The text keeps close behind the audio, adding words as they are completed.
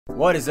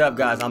What is up,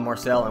 guys? I'm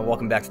Marcel and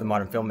welcome back to the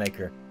Modern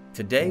Filmmaker.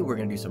 Today we're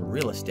going to do some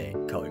real estate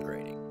color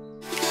grading.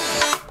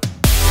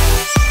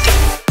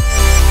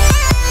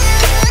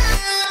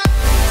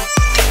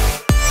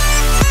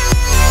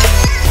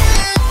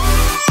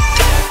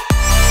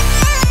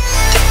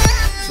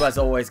 So as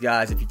always,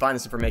 guys, if you find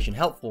this information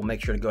helpful,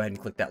 make sure to go ahead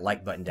and click that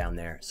like button down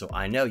there so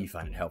I know you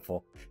find it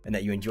helpful and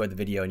that you enjoyed the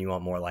video and you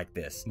want more like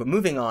this. But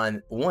moving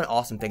on, one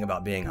awesome thing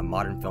about being a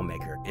modern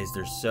filmmaker is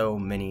there's so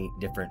many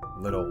different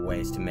little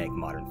ways to make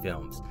modern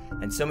films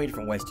and so many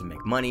different ways to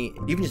make money.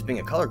 Even just being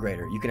a color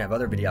grader, you can have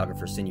other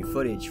videographers send you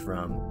footage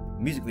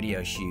from music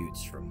video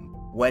shoots, from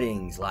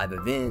weddings, live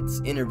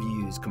events,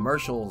 interviews,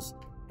 commercials,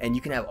 and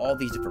you can have all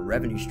these different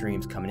revenue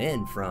streams coming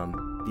in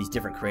from these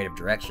different creative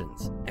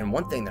directions. And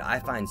one thing that I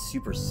find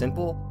super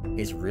simple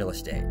is real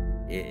estate.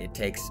 It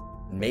takes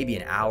maybe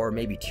an hour,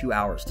 maybe 2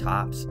 hours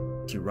tops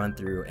to run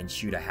through and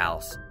shoot a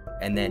house.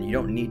 And then you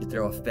don't need to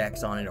throw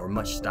effects on it or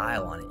much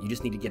style on it. You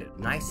just need to get it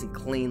nice and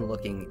clean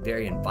looking,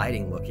 very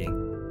inviting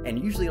looking.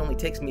 And usually it only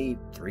takes me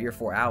 3 or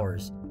 4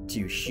 hours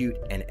to shoot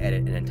and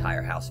edit an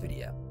entire house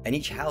video. And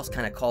each house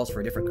kind of calls for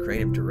a different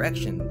creative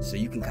direction, so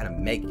you can kind of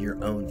make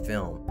your own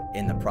film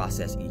in the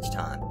process each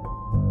time.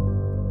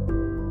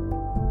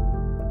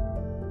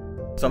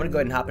 So I'm gonna go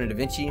ahead and hop into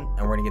Davinci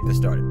and we're gonna get this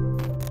started.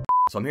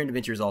 So I'm here in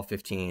Davinci Resolve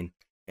 15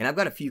 and I've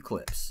got a few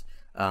clips.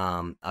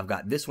 I've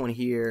got this one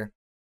here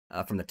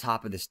from the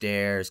top of the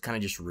stairs, kind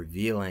of just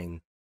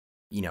revealing,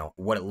 you know,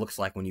 what it looks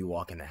like when you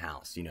walk in the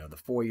house, you know, the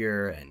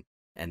foyer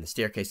and the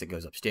staircase that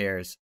goes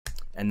upstairs.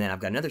 And then I've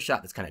got another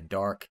shot that's kind of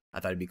dark. I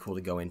thought it'd be cool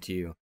to go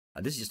into.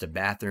 This is just a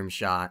bathroom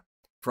shot.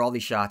 For all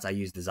these shots, I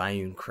use the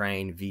Zhiyun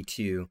Crane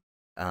V2.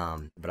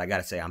 But I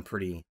gotta say, I'm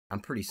pretty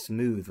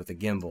smooth with the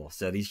gimbal,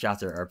 so these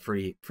shots are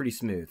pretty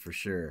smooth for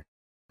sure.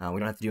 We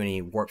don't have to do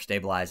any warp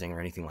stabilizing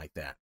or anything like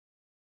that.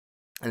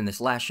 And then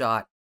this last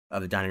shot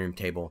of the dining room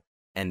table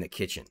and the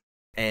kitchen.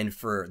 And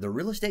for the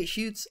real estate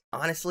shoots,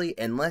 honestly,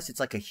 unless it's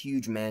like a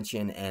huge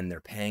mansion and they're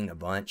paying a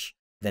bunch,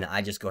 then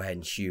I just go ahead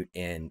and shoot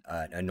in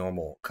a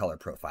normal color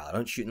profile. I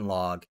don't shoot in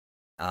log,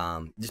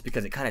 just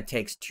because it kind of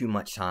takes too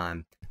much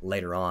time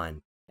later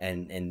on.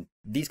 And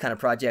these kind of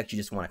projects, you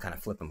just want to kind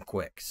of flip them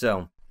quick.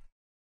 So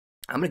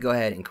I'm going to go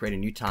ahead and create a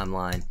new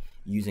timeline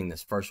using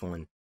this first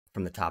one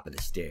from the top of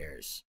the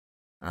stairs.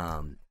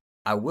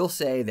 I will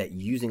say that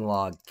using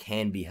log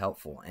can be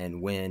helpful.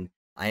 And when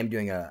I am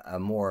doing a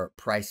more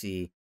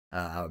pricey,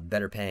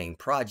 better paying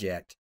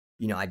project,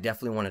 you know, I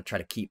definitely want to try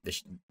to keep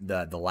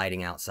the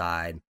lighting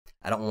outside.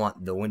 I don't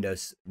want the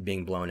windows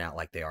being blown out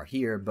like they are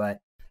here,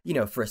 but you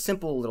know, for a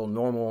simple little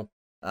normal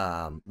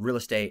real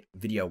estate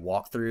video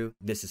walkthrough,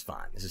 this is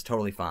fine. This is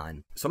totally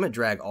fine. So I'm gonna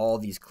drag all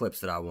these clips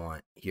that I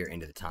want here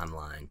into the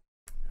timeline,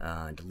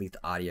 delete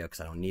the audio because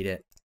I don't need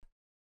it,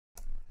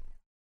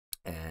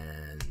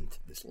 and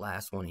this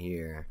last one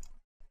here,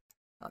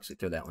 I'll actually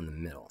throw that one in the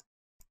middle.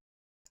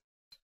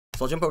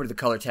 So I'll jump over to the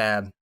color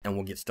tab and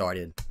we'll get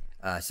started.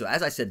 So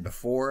as I said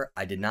before,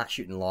 I did not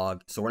shoot in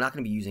log, so we're not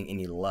going to be using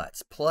any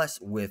LUTs. Plus,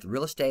 with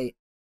real estate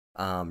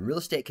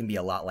can be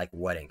a lot like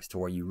weddings, to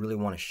where you really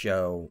want to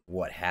show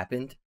what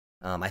happened.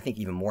 I think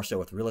even more so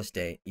with real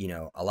estate, you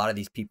know, a lot of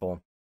these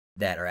people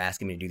that are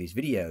asking me to do these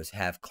videos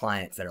have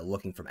clients that are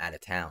looking from out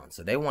of town.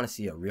 So they want to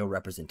see a real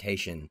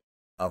representation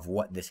of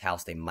what this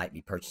house they might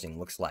be purchasing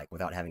looks like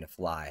without having to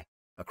fly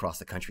across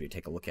the country to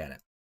take a look at it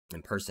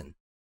in person.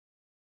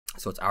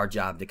 So it's our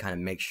job to kind of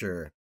make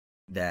sure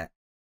that,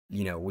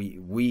 you know,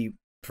 we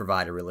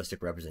provide a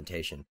realistic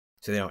representation,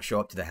 so they don't show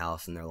up to the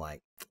house and they're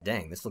like,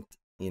 dang, this looks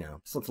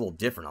a little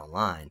different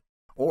online.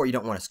 Or you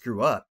don't want to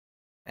screw up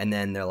and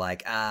then they're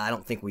like, I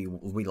don't think we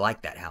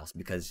like that house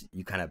because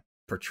you kind of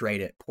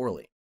portrayed it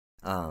poorly.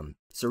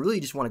 So really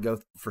you just want to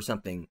go for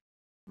something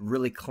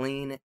really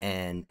clean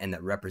and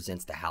that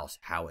represents the house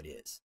how it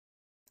is.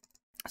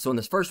 So in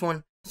this first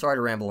one, sorry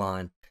to ramble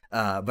on,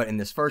 but in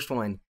this first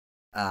one,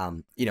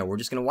 you know, we're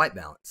just going to white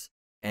balance.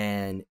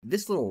 And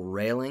this little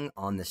railing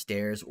on the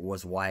stairs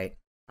was white.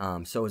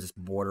 So is this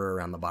border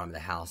around the bottom of the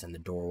house and the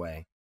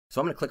doorway. So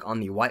I'm going to click on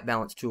the white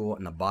balance tool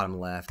in the bottom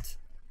left,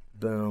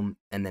 boom,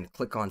 and then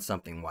click on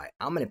something white.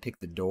 I'm going to pick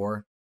the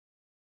door.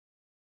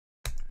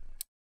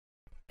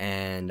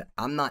 And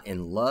I'm not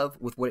in love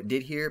with what it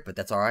did here, but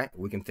that's all right.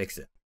 We can fix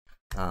it.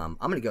 I'm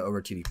going to go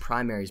over to the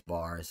primaries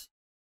bars,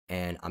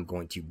 and I'm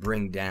going to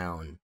bring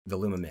down the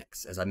Luma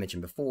mix. As I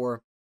mentioned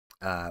before,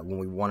 when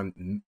we want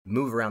to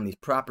move around these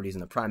properties in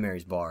the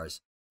primaries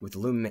bars, with the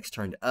Luma mix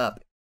turned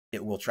up,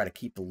 it will try to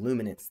keep the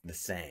luminance the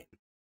same.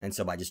 And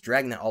so by just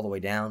dragging that all the way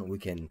down, we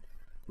can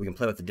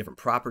play with the different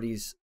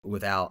properties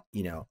without,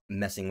 you know,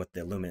 messing with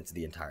the luminance of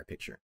the entire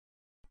picture.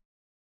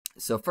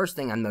 So first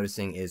thing I'm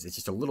noticing is it's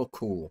just a little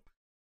cool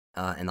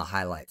in the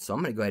highlights. So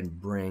I'm going to go ahead and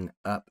bring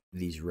up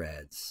these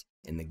reds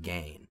in the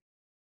gain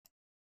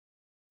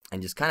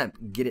and just kind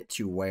of get it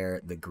to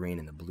where the green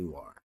and the blue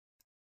are.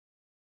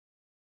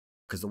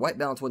 Because the white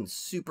balance wasn't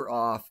super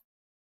off.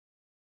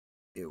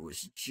 It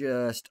was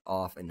just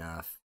off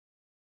enough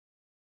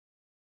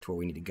to where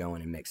we need to go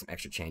in and make some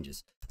extra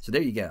changes. So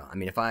there you go. I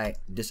mean, if I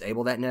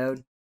disable that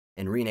node,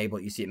 and re-enable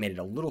it, you see it made it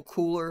a little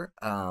cooler,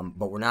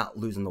 but we're not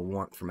losing the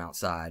warmth from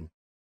outside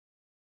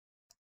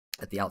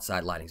that the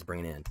outside lighting is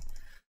bringing in.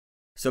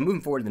 So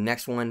moving forward to the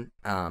next one,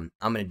 I'm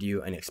going to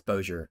do an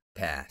exposure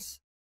pass,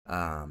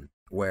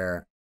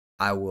 where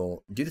I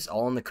will do this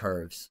all in the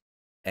curves,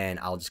 and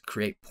I'll just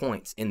create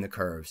points in the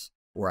curves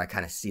where I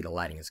kind of see the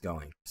lighting is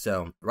going.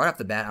 So right off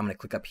the bat, I'm going to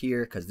click up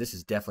here because this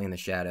is definitely in the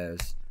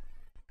shadows,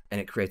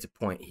 and it creates a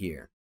point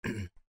here.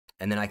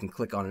 And then I can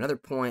click on another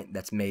point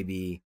that's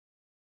maybe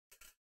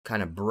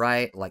kind of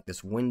bright, like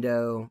this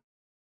window.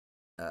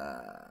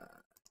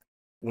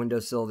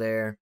 Windowsill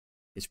there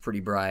is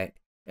pretty bright.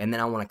 And then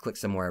I want to click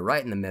somewhere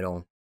right in the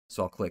middle,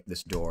 so I'll click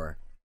this door.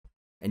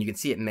 And you can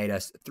see it made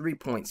us 3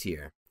 points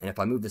here. And if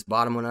I move this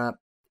bottom one up,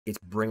 it's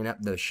bringing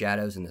up those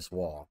shadows in this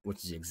wall,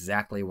 which is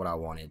exactly what I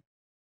wanted,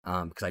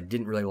 because I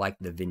didn't really like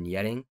the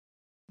vignetting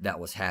that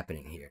was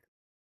happening here.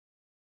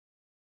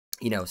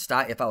 You know,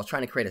 if I was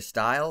trying to create a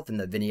style, then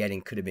the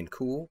vignetting could have been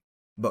cool.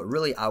 But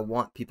really, I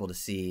want people to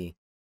see,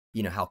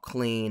 you know, how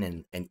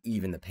clean and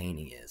even the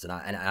painting is. And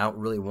I don't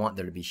really want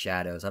there to be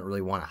shadows. I don't really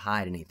want to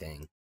hide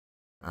anything.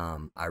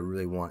 I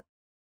really want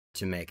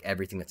to make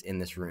everything that's in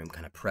this room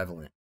kind of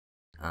prevalent.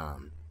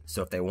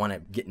 So if they want to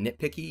get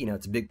nitpicky, you know,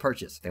 it's a big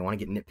purchase. If they want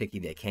to get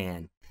nitpicky, they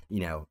can, you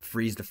know,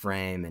 freeze the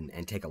frame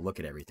and take a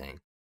look at everything.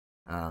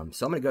 So I'm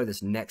going to go to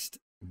this next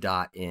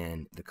dot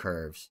in the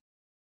curves,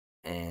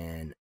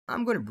 and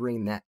I'm going to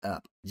bring that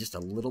up just a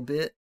little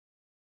bit.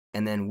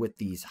 And then with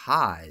these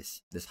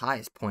highs, this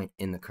highest point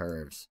in the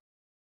curves,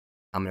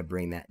 I'm going to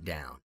bring that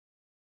down.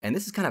 And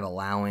this is kind of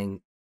allowing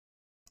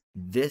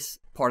this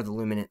part of the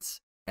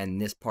luminance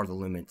and this part of the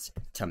luminance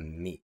to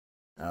meet.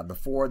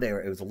 Before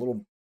it was a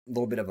little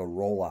bit of a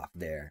roll off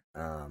there,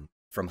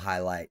 from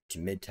highlight to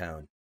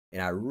midtone.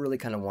 And I really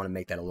kind of want to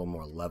make that a little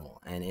more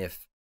level. And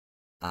if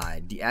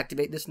I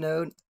deactivate this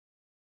node,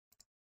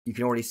 you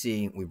can already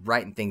see we've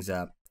brightened things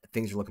up.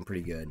 Things are looking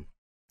pretty good.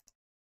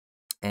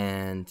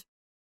 And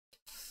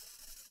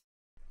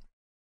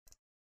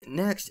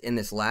next, in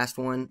this last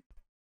one,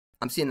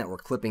 I'm seeing that we're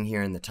clipping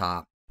here in the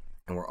top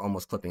and we're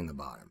almost clipping the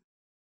bottom.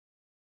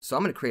 So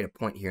I'm going to create a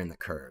point here in the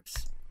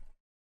curves.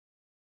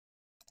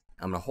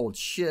 I'm going to hold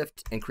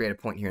shift and create a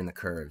point here in the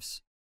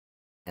curves.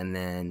 And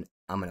then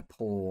I'm going to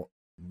pull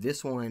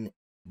this one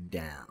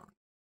down,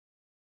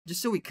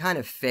 just so we kind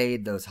of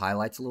fade those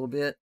highlights a little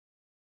bit.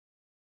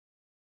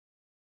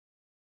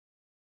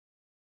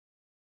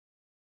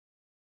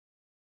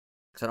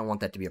 Because I don't want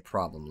that to be a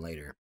problem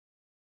later.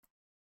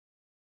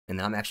 And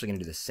then I'm actually going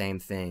to do the same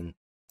thing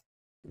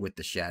with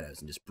the shadows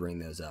and just bring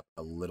those up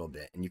a little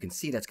bit. And you can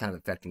see that's kind of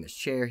affecting this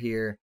chair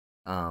here,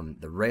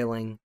 the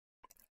railing.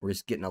 We're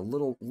just getting a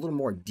little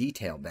more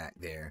detail back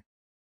there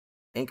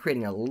and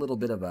creating a little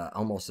bit of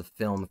almost a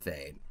film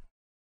fade,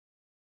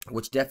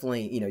 which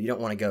definitely, you know, you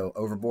don't want to go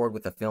overboard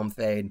with a film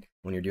fade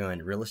when you're doing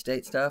real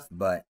estate stuff,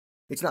 but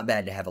it's not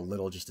bad to have a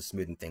little just to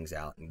smoothen things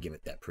out and give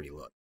it that pretty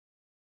look.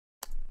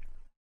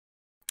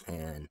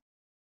 And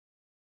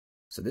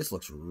so this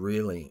looks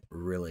really,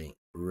 really,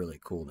 really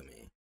cool to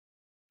me.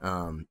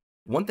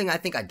 One thing I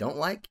think I don't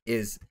like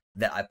is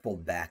that I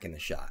pulled back in the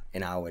shot,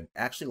 and I would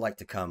actually like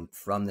to come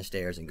from the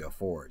stairs and go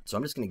forward. So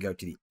I'm just going to go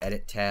to the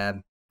Edit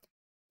tab.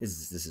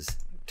 This is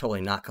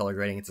totally not color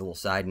grading. It's a little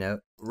side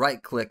note.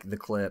 Right click the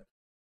clip,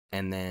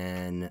 and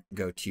then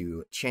go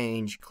to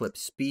Change Clip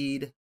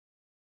Speed,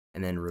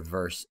 and then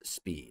Reverse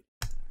Speed.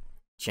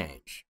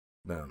 Change.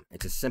 Boom.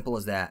 It's as simple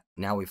as that.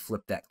 Now we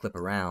flip that clip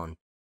around,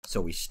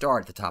 so we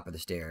start at the top of the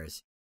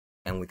stairs,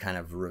 and we kind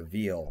of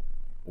reveal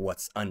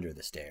what's under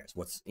the stairs,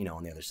 what's, you know,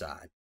 on the other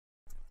side.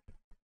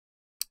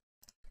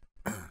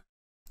 Let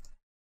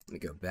me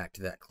go back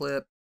to that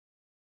clip.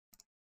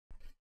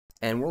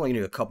 And we're only going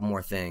to do a couple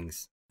more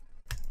things.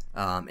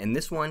 In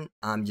this one,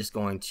 I'm just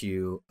going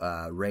to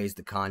raise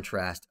the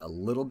contrast a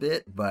little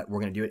bit, but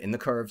we're going to do it in the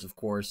curves, of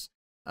course,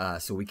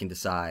 so we can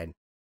decide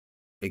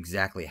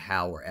exactly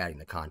how we're adding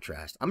the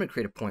contrast. I'm going to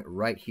create a point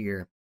right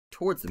here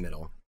towards the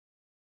middle.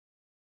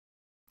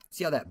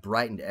 See how that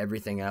brightened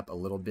everything up a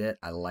little bit?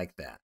 I like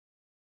that.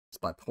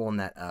 Just by pulling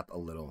that up a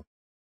little.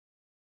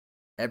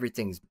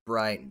 Everything's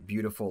bright and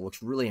beautiful. It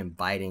looks really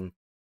inviting.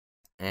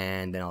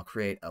 And then I'll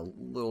create a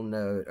little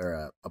node,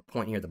 or a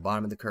point here at the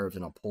bottom of the curves,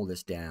 and I'll pull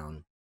this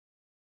down.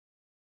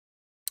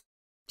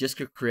 Just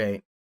to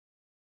create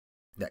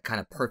that kind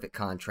of perfect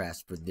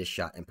contrast for this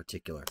shot in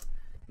particular.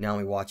 Now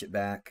we watch it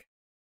back.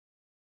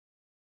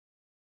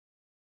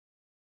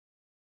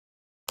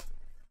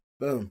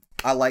 Boom.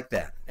 I like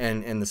that.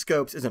 And the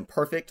scopes isn't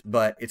perfect,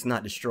 but it's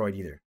not destroyed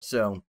either.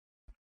 So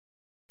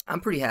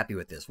I'm pretty happy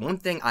with this. One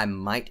thing I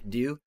might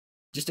do,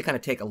 just to kind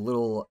of take a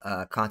little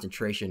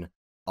concentration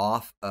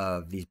off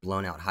of these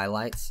blown out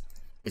highlights,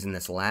 is in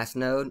this last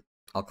node,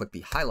 I'll click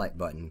the highlight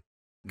button,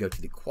 go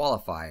to the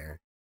qualifier,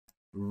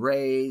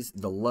 raise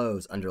the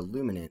lows under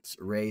luminance,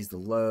 raise the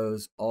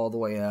lows all the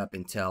way up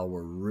until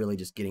we're really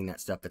just getting that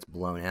stuff that's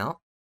blown out.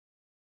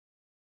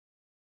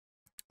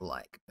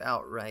 Like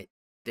about right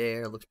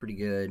there, looks pretty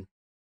good.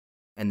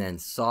 And then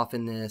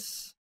soften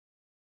this.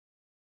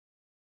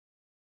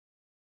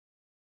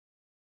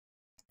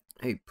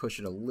 maybe push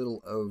it a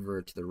little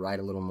over to the right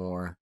a little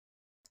more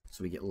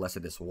so we get less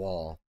of this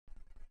wall.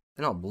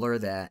 Then I'll blur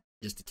that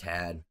just a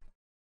tad.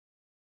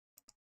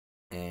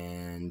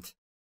 And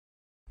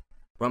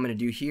what I'm going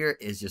to do here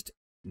is just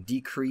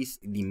decrease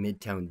the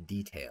mid-tone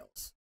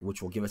details,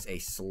 which will give us a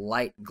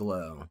slight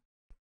glow.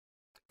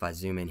 If I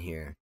zoom in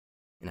here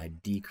and I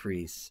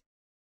decrease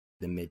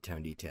the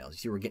mid-tone details, you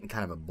see we're getting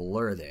kind of a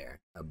blur there,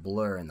 a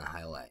blur in the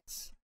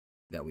highlights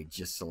that we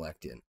just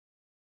selected.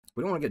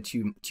 We don't want to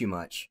get too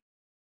much,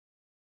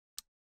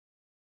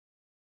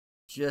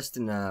 just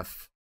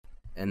enough,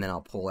 and then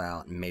I'll pull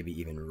out and maybe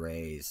even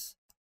raise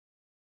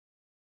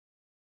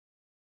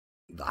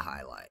the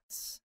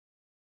highlights.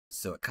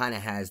 So it kind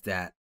of has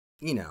that,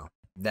 you know,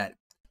 that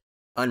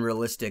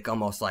unrealistic,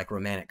 almost like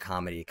romantic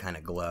comedy kind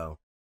of glow.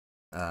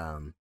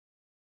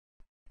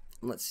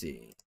 Let's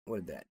see,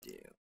 what did that do?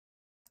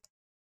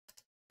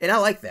 And I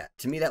like that.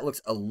 To me, that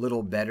looks a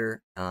little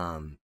better.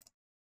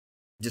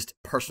 Just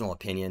personal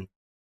opinion.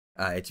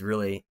 It's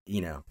really,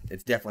 you know,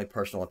 it's definitely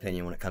personal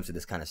opinion when it comes to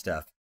this kind of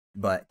stuff.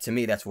 But to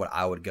me, that's what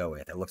I would go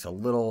with. It looks a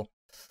little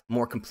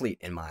more complete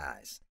in my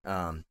eyes.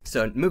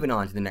 So moving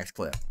on to the next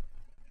clip.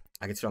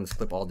 I could sit on this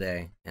clip all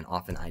day, and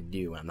often I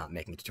do when I'm not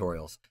making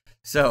tutorials.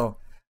 So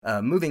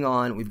moving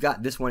on, we've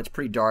got this one. It's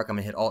pretty dark. I'm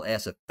going to hit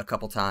Alt-S a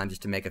couple times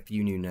just to make a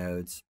few new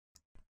nodes,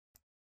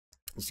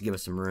 just to give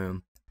us some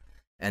room.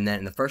 And then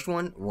in the first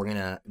one, we're going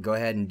to go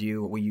ahead and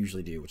do what we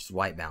usually do, which is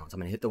white balance. I'm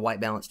going to hit the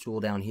white balance tool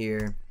down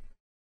here,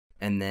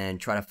 and then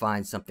try to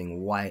find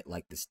something white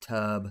like this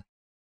tub.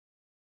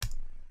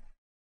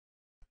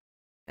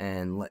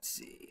 And let's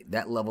see,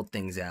 that leveled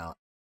things out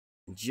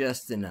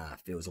just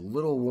enough. It was a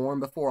little warm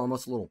before,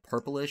 almost a little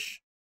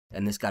purplish,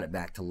 and this got it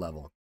back to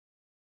level.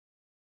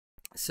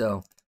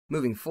 So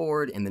moving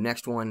forward in the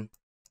next one,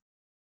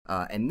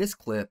 in this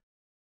clip,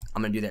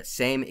 I'm going to do that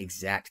same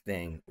exact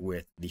thing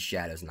with the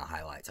shadows and the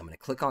highlights. I'm going to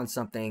click on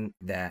something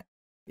that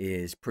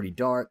is pretty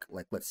dark,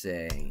 like let's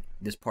say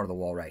this part of the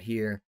wall right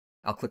here.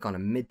 I'll click on a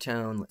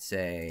mid-tone, let's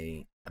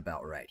say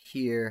about right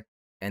here,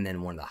 and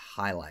then one of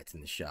the highlights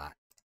in the shot,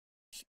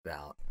 just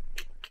about,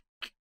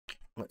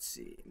 let's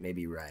see,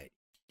 maybe right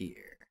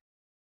here.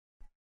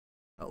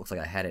 Oh, it looks like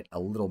I had it a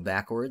little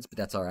backwards, but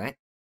that's all right.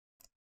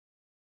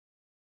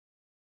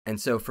 And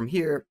so from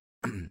here,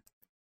 I'm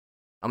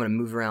going to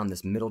move around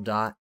this middle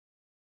dot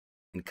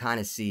and kind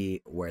of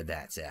see where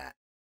that's at.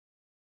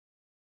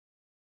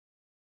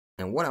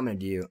 And what I'm going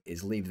to do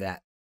is leave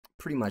that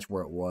pretty much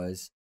where it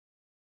was,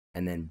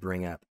 and then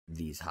bring up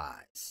these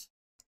highs.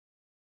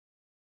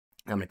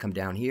 I'm going to come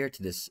down here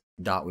to this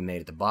dot we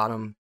made at the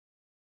bottom,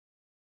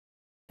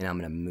 and I'm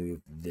going to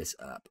move this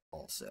up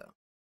also.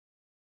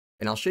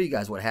 And I'll show you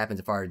guys what happens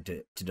if I were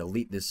to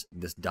delete this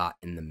dot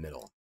in the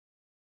middle.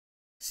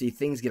 See,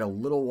 things get a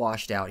little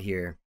washed out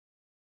here.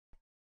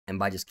 And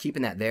by just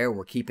keeping that there,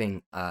 we're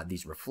keeping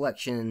these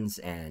reflections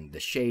and the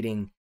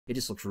shading. It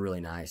just looks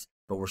really nice.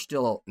 But we're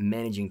still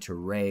managing to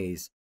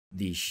raise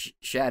the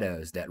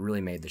shadows that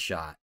really made the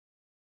shot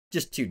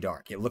just too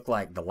dark. It looked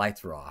like the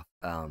lights were off.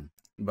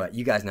 But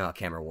you guys know how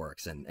camera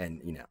works,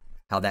 and you know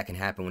how that can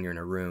happen when you're in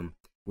a room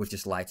with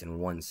just lights in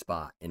one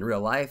spot. In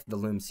real life, the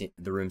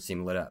room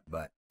seemed lit up,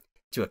 but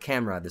to a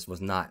camera, this was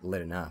not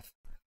lit enough.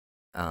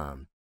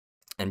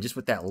 And just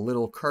with that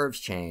little curves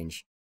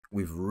change,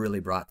 we've really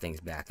brought things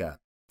back up.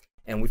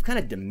 And we've kind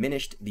of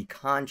diminished the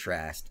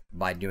contrast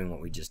by doing what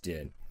we just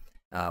did,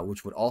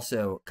 which would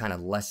also kind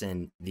of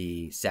lessen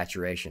the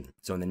saturation.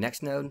 So in the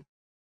next node,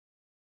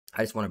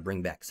 I just want to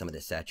bring back some of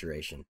the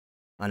saturation.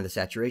 Under the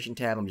saturation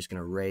tab, I'm just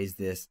going to raise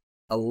this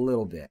a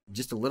little bit,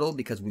 just a little,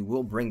 because we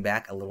will bring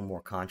back a little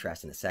more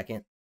contrast in a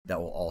second.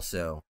 That will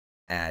also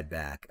add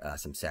back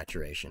some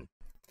saturation.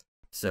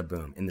 So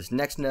boom. In this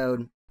next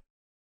node,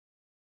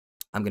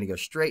 I'm going to go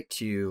straight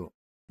to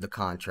the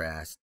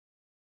contrast,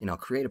 and I'll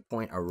create a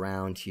point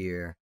around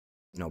here,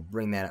 and I'll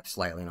bring that up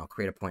slightly, and I'll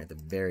create a point at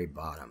the very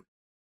bottom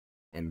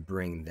and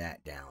bring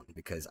that down,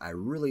 because I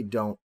really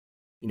don't,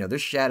 you know,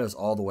 there's shadows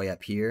all the way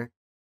up here,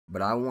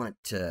 but I want it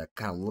to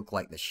kind of look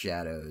like the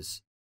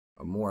shadows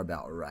are more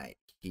about right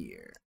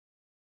here.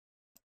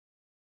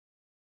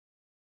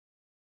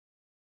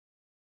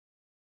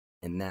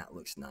 And that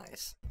looks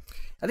nice.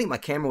 I think my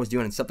camera was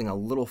doing something a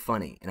little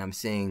funny, and I'm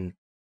seeing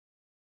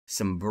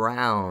some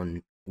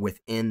brown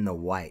within the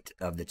white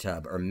of the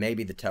tub, or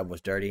maybe the tub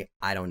was dirty,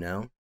 I don't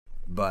know.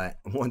 But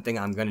one thing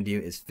I'm going to do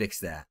is fix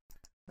that,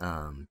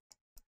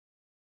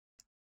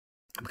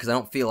 because I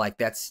don't feel like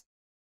that's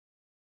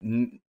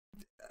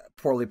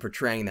poorly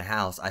portraying the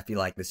house. I feel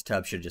like this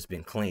tub should have just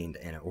been cleaned,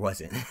 and it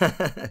wasn't.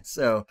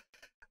 So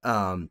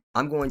I'm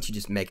going to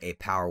just make a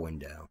power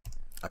window,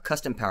 a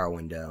custom power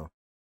window,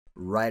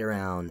 right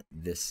around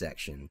this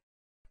section.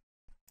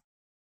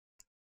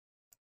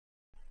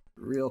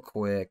 Real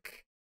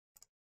quick.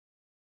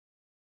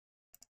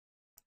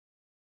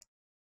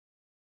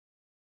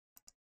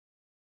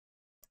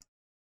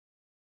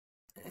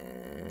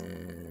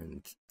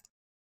 And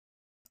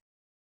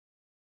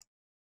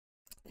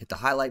hit the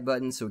highlight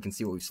button so we can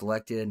see what we've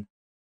selected.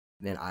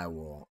 Then I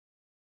will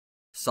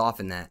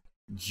soften that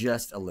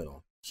just a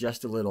little,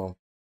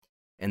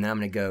 And then I'm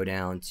going to go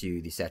down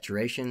to the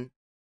saturation. And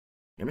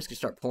I'm just going to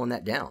start pulling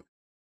that down.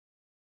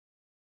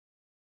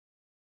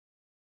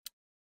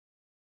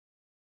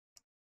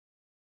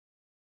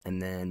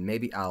 And then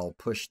maybe I'll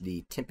push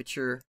the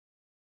temperature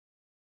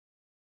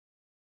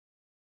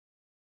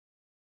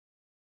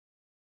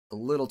a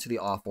little to the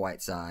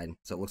off-white side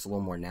so it looks a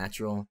little more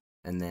natural.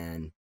 And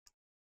then,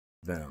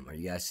 boom. Are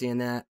you guys seeing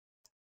that?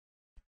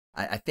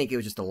 I think it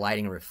was just the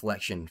lighting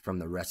reflection from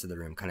the rest of the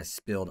room kind of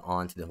spilled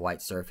onto the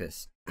white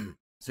surface.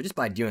 So just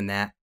by doing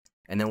that,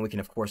 and then we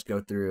can, of course,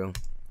 go through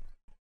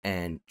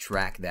and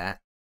track that.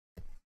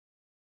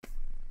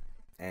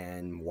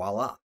 And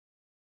voila.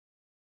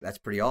 That's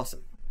pretty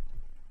awesome.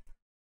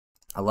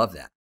 I love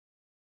that.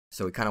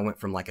 So we kind of went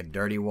from like a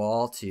dirty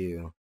wall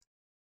to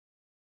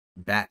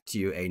back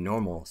to a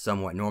normal,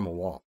 somewhat normal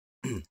wall.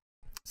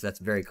 So that's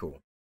very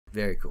cool.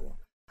 Very cool.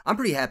 I'm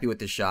pretty happy with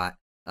this shot.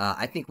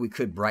 I think we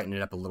could brighten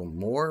it up a little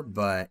more,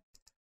 but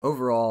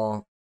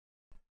overall,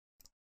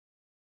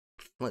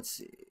 let's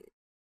see.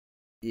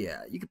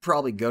 Yeah, you could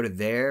probably go to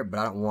there, but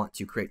I don't want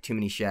to create too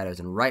many shadows.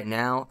 And right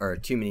now, or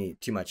too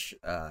much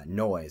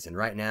noise. And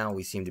right now,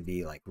 we seem to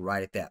be like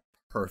right at that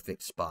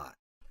perfect spot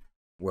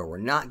where we're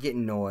not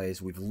getting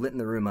noise. We've lit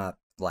the room up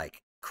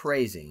like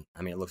crazy.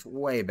 I mean, it looks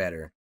way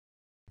better,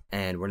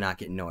 and we're not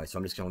getting noise. So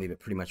I'm just gonna leave it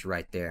pretty much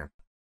right there,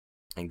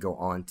 and go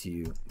on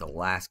to the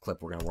last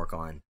clip we're gonna work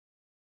on,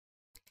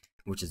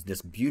 which is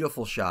this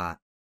beautiful shot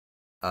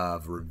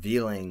of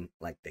revealing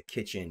like the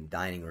kitchen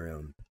dining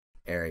room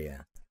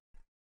area.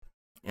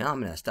 And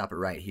I'm going to stop it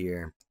right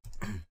here.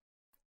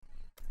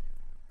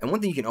 And one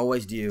thing you can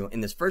always do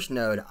in this first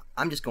node,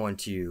 I'm just going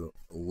to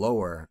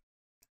lower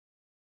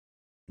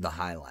the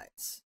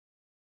highlights.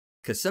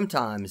 Because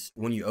sometimes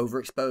when you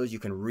overexpose, you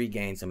can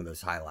regain some of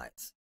those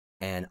highlights.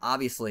 And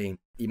obviously,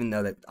 even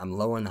though that I'm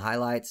lowering the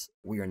highlights,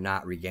 we are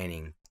not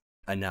regaining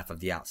enough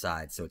of the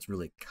outside. So it's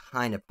really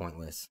kind of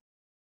pointless.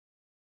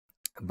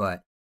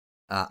 But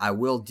I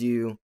will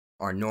do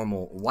our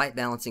normal white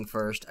balancing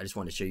first. I just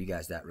wanted to show you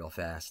guys that real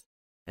fast.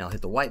 And I'll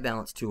hit the white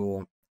balance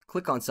tool,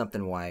 click on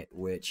something white,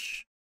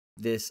 which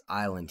this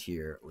island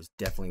here was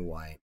definitely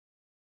white.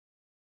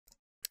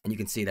 And you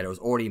can see that it was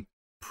already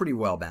pretty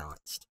well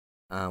balanced.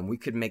 We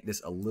could make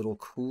this a little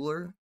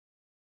cooler.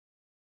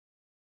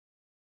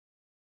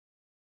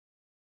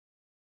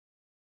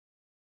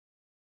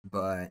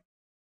 But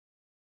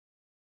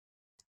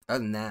other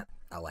than that,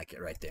 I like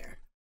it right there.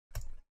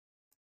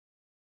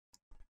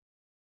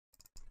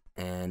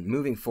 And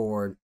moving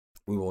forward,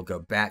 we will go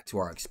back to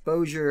our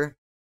exposure.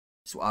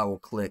 So I will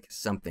click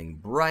something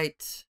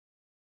bright,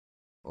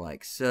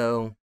 like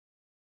so.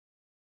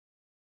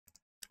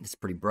 It's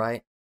pretty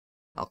bright.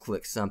 I'll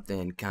click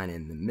something kind of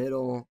in the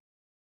middle,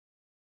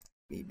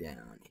 be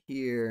down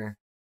here,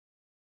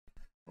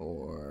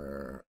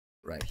 or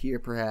right here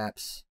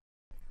perhaps,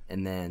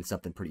 and then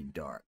something pretty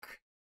dark.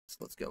 So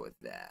let's go with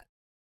that.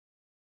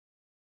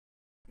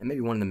 And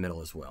maybe one in the middle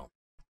as well.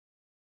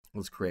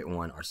 Let's create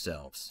one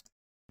ourselves.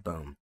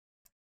 Boom.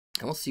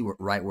 And we'll see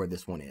right where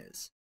this one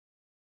is.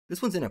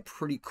 This one's in a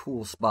pretty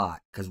cool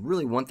spot, because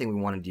really one thing we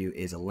want to do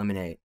is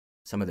eliminate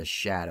some of the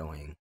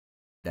shadowing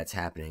that's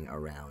happening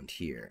around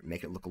here.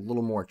 Make it look a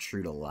little more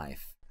true to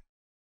life,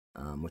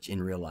 which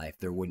in real life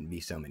there wouldn't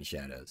be so many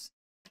shadows.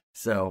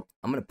 So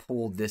I'm going to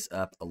pull this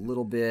up a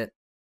little bit.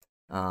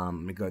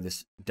 I'm going to go to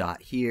this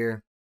dot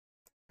here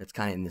that's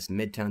kind of in this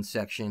midtone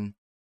section.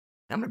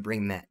 I'm going to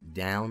bring that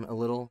down a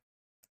little.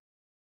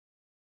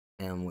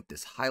 And with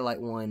this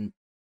highlight one,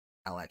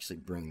 I'll actually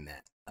bring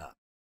that up.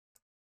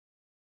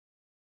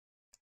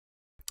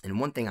 And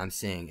one thing I'm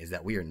seeing is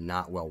that we are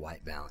not well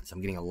white balanced.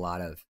 I'm getting a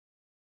lot of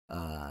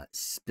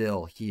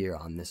spill here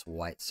on this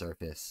white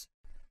surface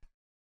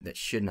that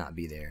should not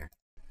be there.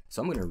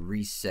 So I'm going to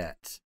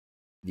reset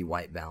the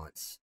white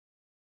balance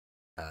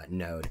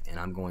node, and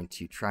I'm going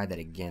to try that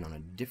again on a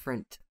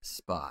different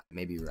spot.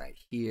 Maybe right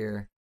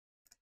here.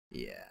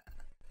 Yeah.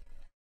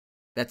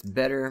 That's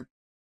better.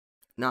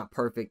 Not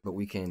perfect, but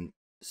we can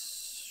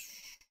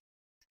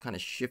kind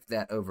of shift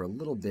that over a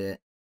little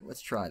bit.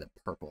 Let's try the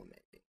purple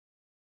maybe.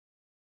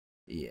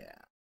 Yeah,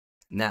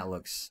 and that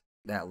looks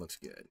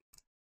good.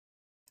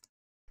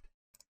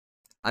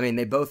 I mean,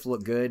 they both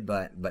look good,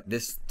 but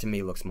this to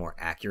me looks more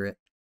accurate.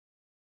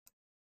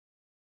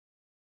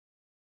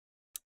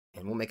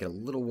 And we'll make it a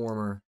little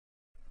warmer.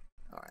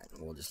 All right,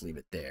 we'll just leave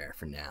it there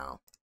for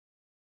now.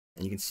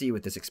 And you can see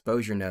with this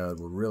exposure node,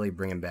 we're really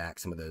bringing back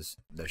some of those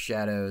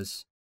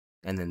shadows.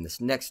 And then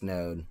this next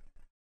node,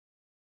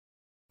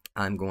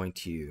 I'm going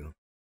to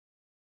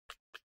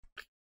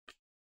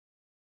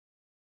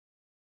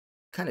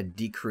kind of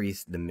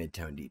decrease the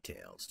midtone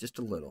details just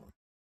a little,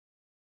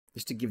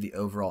 just to give the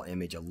overall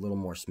image a little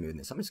more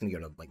smoothness. I'm just going to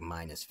go to like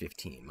minus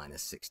 15,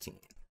 minus 16.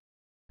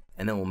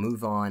 And then we'll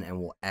move on and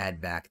we'll add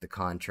back the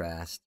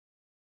contrast.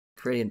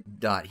 Create a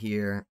dot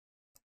here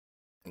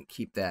and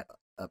keep that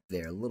up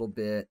there a little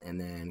bit, and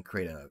then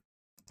create a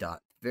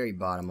dot very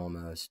bottom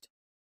almost.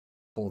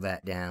 Pull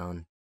that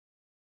down.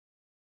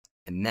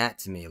 And that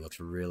to me looks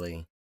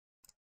really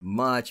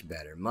much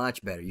better,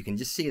 much better. You can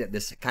just see that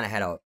this kind of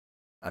had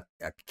a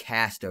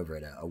cast over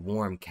it, a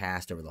warm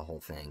cast over the whole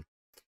thing.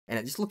 And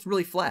it just looks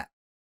really flat.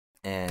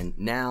 And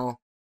now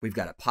we've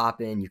got it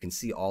popping. You can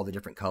see all the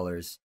different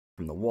colors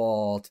from the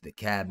wall to the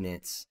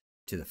cabinets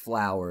to the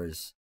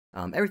flowers.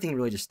 Everything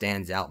really just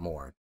stands out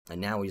more.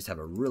 And now we just have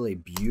a really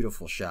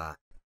beautiful shot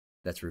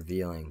that's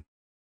revealing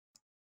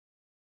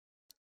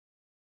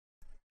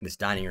this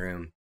dining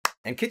room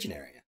and kitchen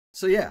area.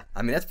 So yeah,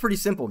 I mean, that's pretty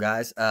simple,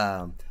 guys.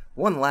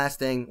 One last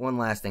thing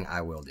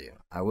I will do,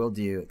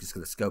 just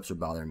because the scopes are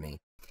bothering me.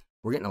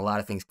 We're getting a lot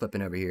of things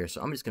clipping over here,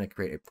 so I'm just going to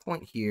create a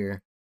point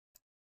here,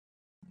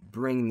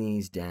 bring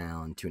these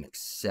down to an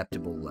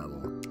acceptable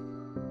level,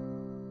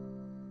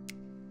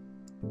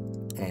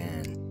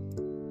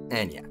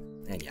 and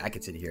yeah, I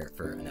could sit here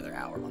for another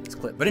hour on this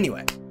clip. But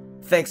anyway,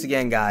 thanks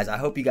again, guys. I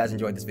hope you guys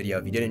enjoyed this video.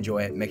 If you did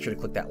enjoy it, make sure to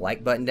click that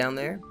like button down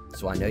there,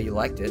 so I know you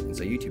liked it, and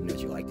so YouTube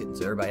knows you liked it, and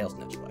so everybody else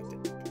knows you liked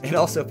it. And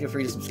also, feel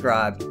free to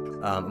subscribe.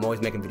 I'm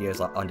always making videos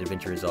on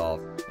Davinci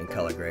Resolve and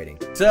color grading.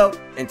 So,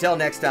 until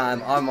next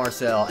time, I'm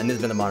Marcel, and this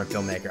has been The Modern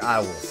Filmmaker. I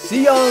will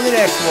see y'all in the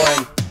next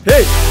one.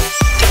 Peace!